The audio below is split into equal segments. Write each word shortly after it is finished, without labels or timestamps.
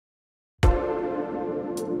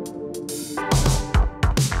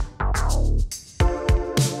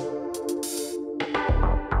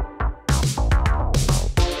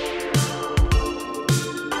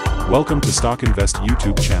Welcome to StockInvest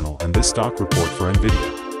YouTube channel and this stock report for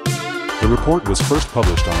Nvidia. The report was first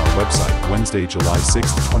published on our website Wednesday, July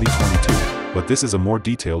 6, 2022, but this is a more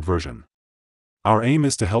detailed version. Our aim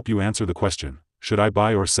is to help you answer the question, should I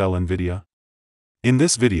buy or sell Nvidia? In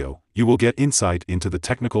this video, you will get insight into the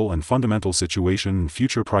technical and fundamental situation and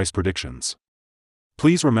future price predictions.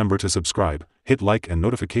 Please remember to subscribe, hit like and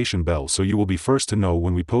notification bell so you will be first to know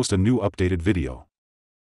when we post a new updated video.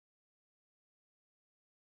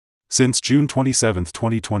 Since June 27,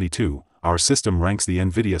 2022, our system ranks the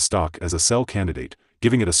Nvidia stock as a sell candidate,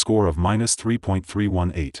 giving it a score of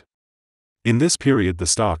 -3.318. In this period the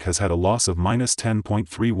stock has had a loss of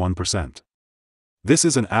 -10.31%. This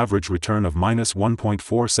is an average return of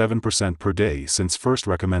 -1.47% per day since first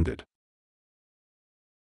recommended.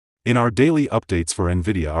 In our daily updates for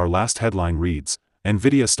Nvidia, our last headline reads,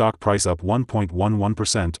 Nvidia stock price up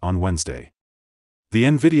 1.11% on Wednesday. The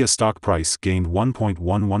Nvidia stock price gained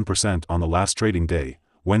 1.11% on the last trading day,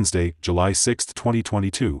 Wednesday, July 6,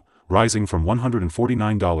 2022, rising from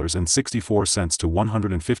 $149.64 to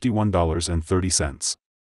 $151.30.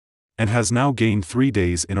 And has now gained 3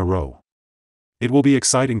 days in a row. It will be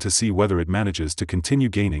exciting to see whether it manages to continue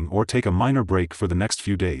gaining or take a minor break for the next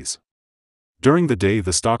few days. During the day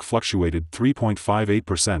the stock fluctuated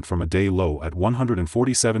 3.58% from a day low at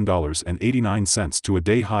 $147.89 to a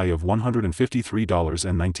day high of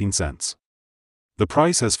 $153.19. The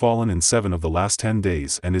price has fallen in 7 of the last 10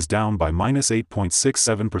 days and is down by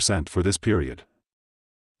 -8.67% for this period.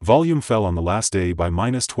 Volume fell on the last day by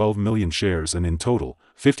 -12 million shares and in total,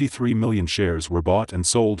 53 million shares were bought and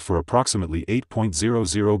sold for approximately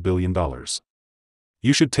 $8.00 billion.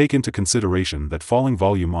 You should take into consideration that falling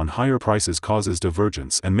volume on higher prices causes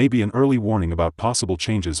divergence and may be an early warning about possible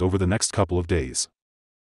changes over the next couple of days.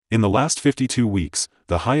 In the last 52 weeks,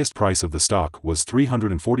 the highest price of the stock was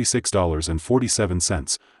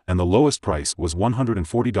 $346.47, and the lowest price was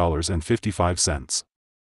 $140.55.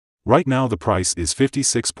 Right now the price is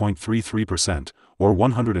 56.33%, or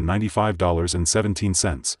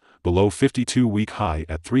 $195.17, below 52-week high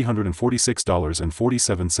at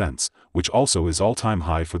 $346.47, which also is all-time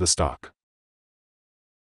high for the stock.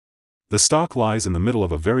 The stock lies in the middle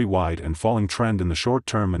of a very wide and falling trend in the short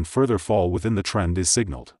term, and further fall within the trend is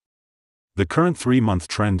signaled. The current 3-month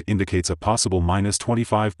trend indicates a possible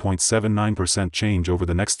 -25.79% change over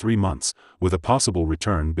the next 3 months, with a possible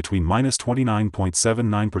return between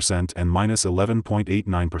 -29.79% and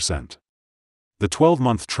 -11.89%. The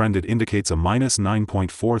 12-month trend indicates a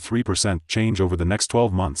 -9.43% change over the next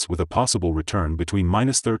 12 months with a possible return between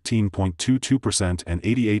 -13.22% and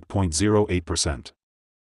 88.08%.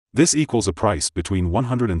 This equals a price between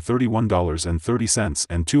 $131.30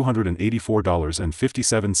 and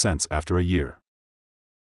 $284.57 after a year.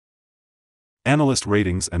 Analyst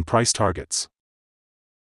ratings and price targets.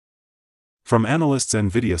 From analysts,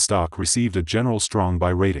 Nvidia stock received a general strong buy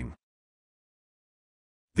rating.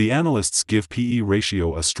 The analysts give PE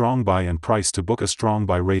ratio a strong buy and price to book a strong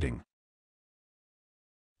buy rating.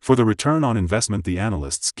 For the return on investment, the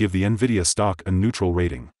analysts give the Nvidia stock a neutral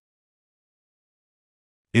rating.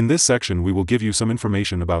 In this section we will give you some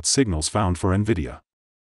information about signals found for Nvidia.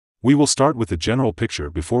 We will start with the general picture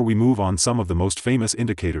before we move on some of the most famous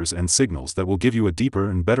indicators and signals that will give you a deeper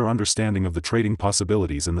and better understanding of the trading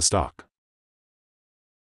possibilities in the stock.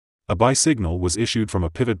 A buy signal was issued from a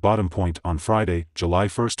pivot bottom point on Friday, July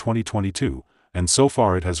 1, 2022, and so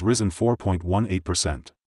far it has risen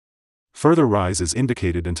 4.18%. Further rise is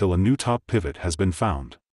indicated until a new top pivot has been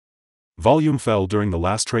found. Volume fell during the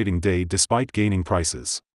last trading day despite gaining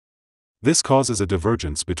prices. This causes a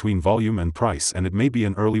divergence between volume and price, and it may be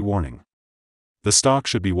an early warning. The stock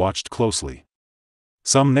should be watched closely.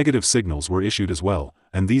 Some negative signals were issued as well,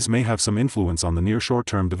 and these may have some influence on the near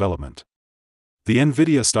short-term development. The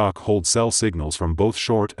Nvidia stock holds sell signals from both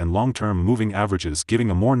short and long-term moving averages,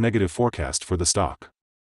 giving a more negative forecast for the stock.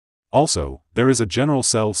 Also, there is a general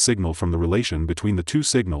sell signal from the relation between the two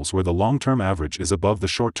signals where the long-term average is above the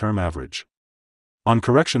short-term average. On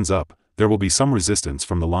corrections up, there will be some resistance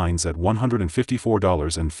from the lines at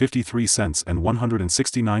 $154.53 and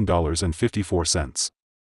 $169.54.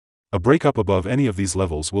 A breakup above any of these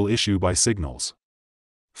levels will issue buy signals.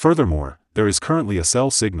 Furthermore, there is currently a sell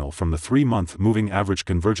signal from the 3-month moving average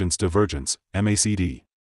convergence divergence, MACD.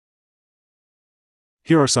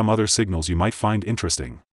 Here are some other signals you might find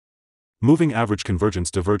interesting. Moving average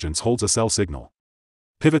convergence divergence holds a sell signal.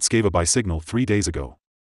 Pivots gave a buy signal 3 days ago.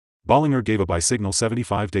 Bollinger gave a buy signal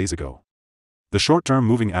 75 days ago. The short-term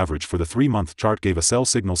moving average for the 3-month chart gave a sell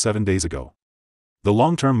signal 7 days ago. The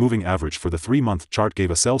long-term moving average for the 3-month chart gave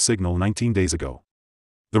a sell signal 19 days ago.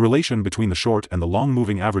 The relation between the short and the long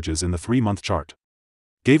moving averages in the 3-month chart.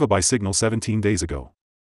 gave a buy signal 17 days ago.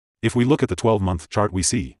 If we look at the 12-month chart, we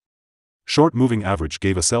see short moving average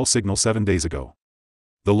gave a sell signal 7 days ago.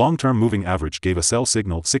 The long-term moving average gave a sell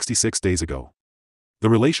signal 66 days ago. The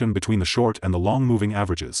relation between the short and the long moving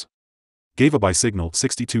averages gave a buy signal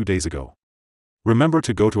 62 days ago. Remember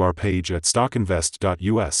to go to our page at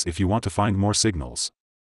StockInvest.us if you want to find more signals.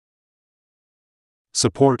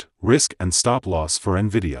 Support, risk and stop loss for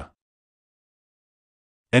Nvidia.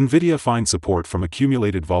 Nvidia finds support from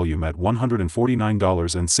accumulated volume at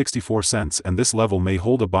 $149.64, and this level may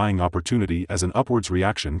hold a buying opportunity as an upwards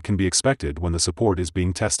reaction can be expected when the support is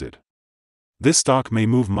being tested. This stock may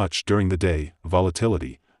move much during the day,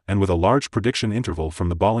 volatility, and with a large prediction interval from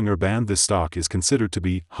the Bollinger Band, this stock is considered to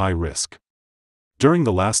be high risk. During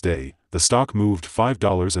the last day, the stock moved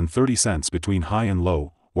 $5.30 between high and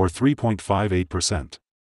low, or 3.58%.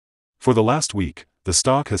 For the last week, the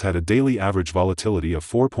stock has had a daily average volatility of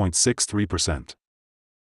 4.63%.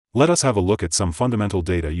 Let us have a look at some fundamental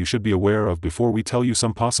data you should be aware of before we tell you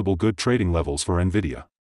some possible good trading levels for Nvidia.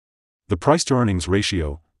 The price-to-earnings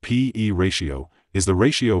ratio, P/E ratio, is the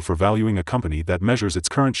ratio for valuing a company that measures its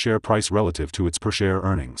current share price relative to its per-share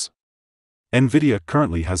earnings. Nvidia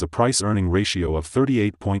currently has a price-earning ratio of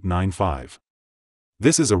 38.95.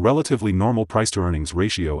 This is a relatively normal price-to-earnings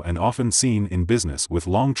ratio and often seen in business with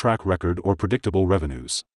long track record or predictable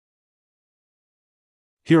revenues.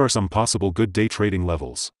 Here are some possible good day trading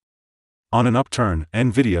levels. On an upturn,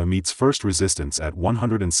 Nvidia meets first resistance at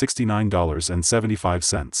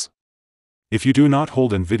 $169.75. If you do not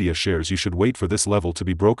hold Nvidia shares, you should wait for this level to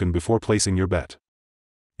be broken before placing your bet.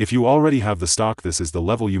 If you already have the stock, this is the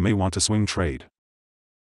level you may want to swing trade.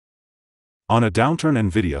 On a downturn,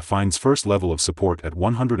 Nvidia finds first level of support at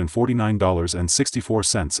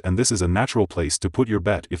 $149.64, and this is a natural place to put your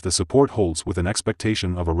bet if the support holds with an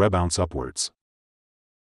expectation of a rebound upwards.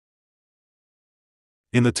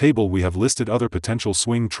 In the table we have listed other potential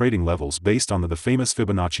swing trading levels based on the famous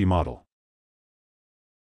Fibonacci model.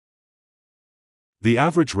 The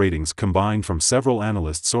average ratings combined from several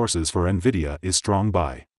analyst sources for Nvidia is strong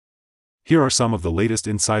buy. Here are some of the latest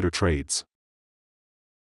insider trades.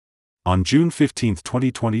 On June 15,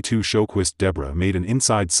 2022, Showquist Deborah made an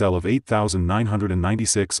inside sell of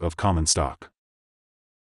 8,996 of common stock.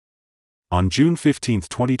 On June 15,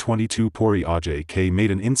 2022, Puri Ajay K made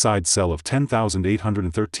an inside sell of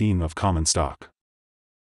 10,813 of common stock.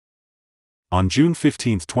 On June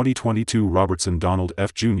 15, 2022, Robertson Donald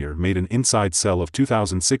F. Jr. made an inside sell of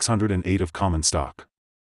 2,608 of common stock.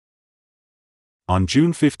 On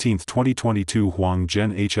June 15, 2022, Huang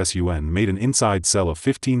Zhen HSUN made an inside sell of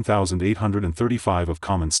 15,835 of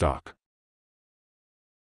common stock.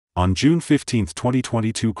 On June 15,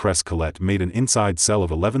 2022, Cress Colette made an inside sell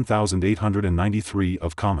of 11,893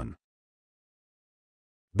 of common.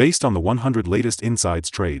 Based on the 100 latest insides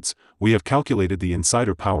trades, we have calculated the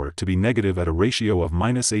insider power to be negative at a ratio of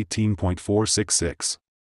 -18.466.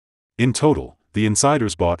 In total, the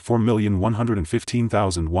insiders bought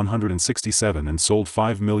 4,115,167 and sold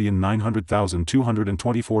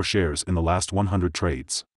 5,900,224 shares in the last 100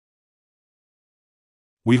 trades.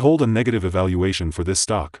 We hold a negative evaluation for this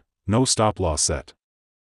stock, no stop loss set.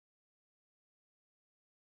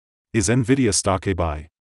 Is Nvidia stock a buy?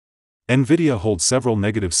 Nvidia holds several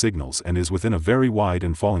negative signals and is within a very wide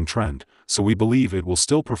and falling trend, so we believe it will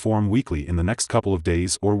still perform weakly in the next couple of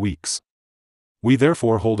days or weeks. We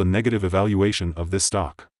therefore hold a negative evaluation of this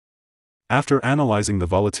stock. After analyzing the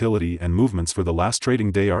volatility and movements for the last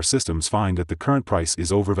trading day, our systems find that the current price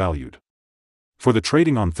is overvalued. For the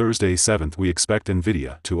trading on Thursday 7th, we expect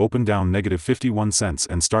Nvidia to open down -51 cents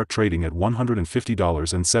and start trading at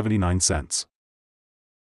 $150.79.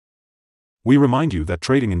 We remind you that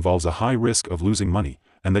trading involves a high risk of losing money,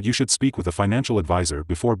 and that you should speak with a financial advisor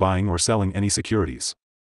before buying or selling any securities.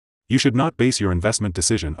 You should not base your investment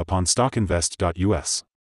decision upon StockInvest.us.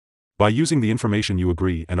 By using the information, you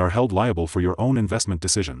agree and are held liable for your own investment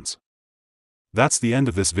decisions. That's the end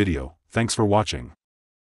of this video. Thanks for watching.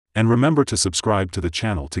 And remember to subscribe to the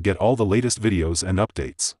channel to get all the latest videos and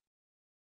updates.